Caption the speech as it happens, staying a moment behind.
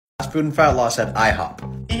Fast food and fat loss at IHOP.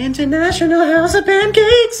 International House of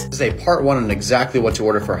Pancakes. This is a part 1 on exactly what to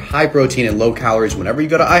order for high protein and low calories whenever you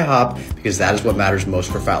go to IHOP, because that is what matters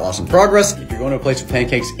most for fat loss and progress. If you're going to a place with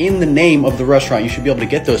pancakes in the name of the restaurant, you should be able to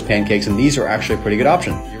get those pancakes, and these are actually a pretty good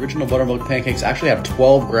option. The original buttermilk pancakes actually have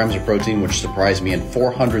 12 grams of protein, which surprised me, and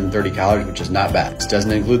 430 calories, which is not bad. This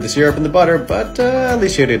doesn't include the syrup and the butter, but at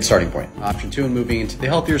least you had a good starting point. Option 2, and moving into the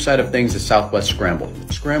healthier side of things, is Southwest Scramble.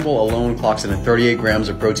 Scramble alone clocks in at 38 grams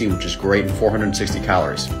of protein, which is great, and 460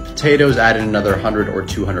 calories. Potatoes added another 100 or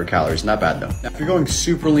 200 calories. Not bad though. Now, if you're going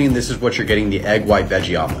super lean, this is what you're getting: the egg white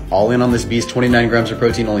veggie omelet. All in on this beast, 29 grams of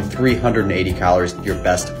protein, only 380 calories. Your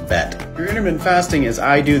best bet. If you're intermittent fasting, as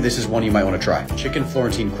I do, this is one you might want to try. Chicken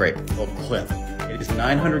Florentine crepe, called Clip. It is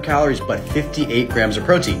 900 calories, but 58 grams of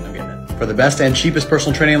protein. I'm getting it. For the best and cheapest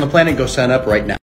personal training on the planet, go sign up right now.